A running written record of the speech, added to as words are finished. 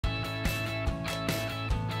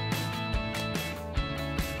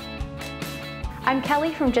I'm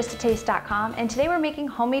Kelly from JustATaste.com, and today we're making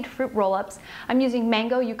homemade fruit roll-ups. I'm using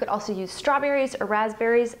mango. You could also use strawberries or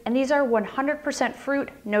raspberries, and these are 100% fruit,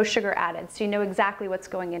 no sugar added, so you know exactly what's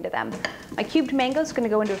going into them. My cubed mango is going to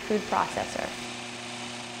go into a food processor.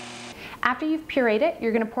 After you've pureed it,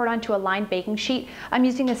 you're going to pour it onto a lined baking sheet. I'm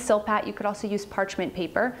using a Silpat. You could also use parchment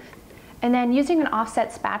paper. And then using an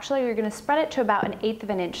offset spatula, you're going to spread it to about 1/8 of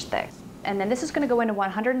an inch thick. And then this is going to go into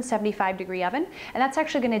 175-degree oven, and that's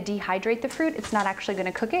actually going to dehydrate the fruit. It's not actually going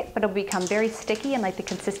to cook it, but it'll become very sticky and like the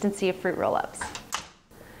consistency of fruit roll-ups.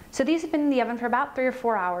 So these have been in the oven for about 3 or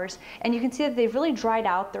 4 hours, and you can see that they've really dried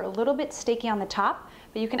out. They're a little bit sticky on the top,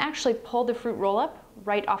 but you can actually pull the fruit roll-up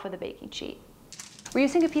right off of the baking sheet. We're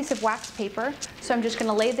using a piece of wax paper, so I'm just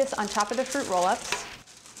going to lay this on top of the fruit roll-ups.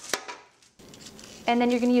 And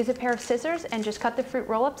then you're going to use a pair of scissors and just cut the fruit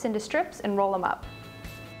roll-ups into strips and roll them up.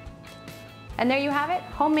 And there you have it,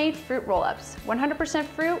 homemade fruit roll-ups. 100%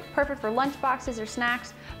 fruit, perfect for lunch boxes or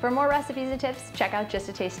snacks. For more recipes and tips, check out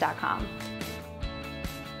JustATaste.com.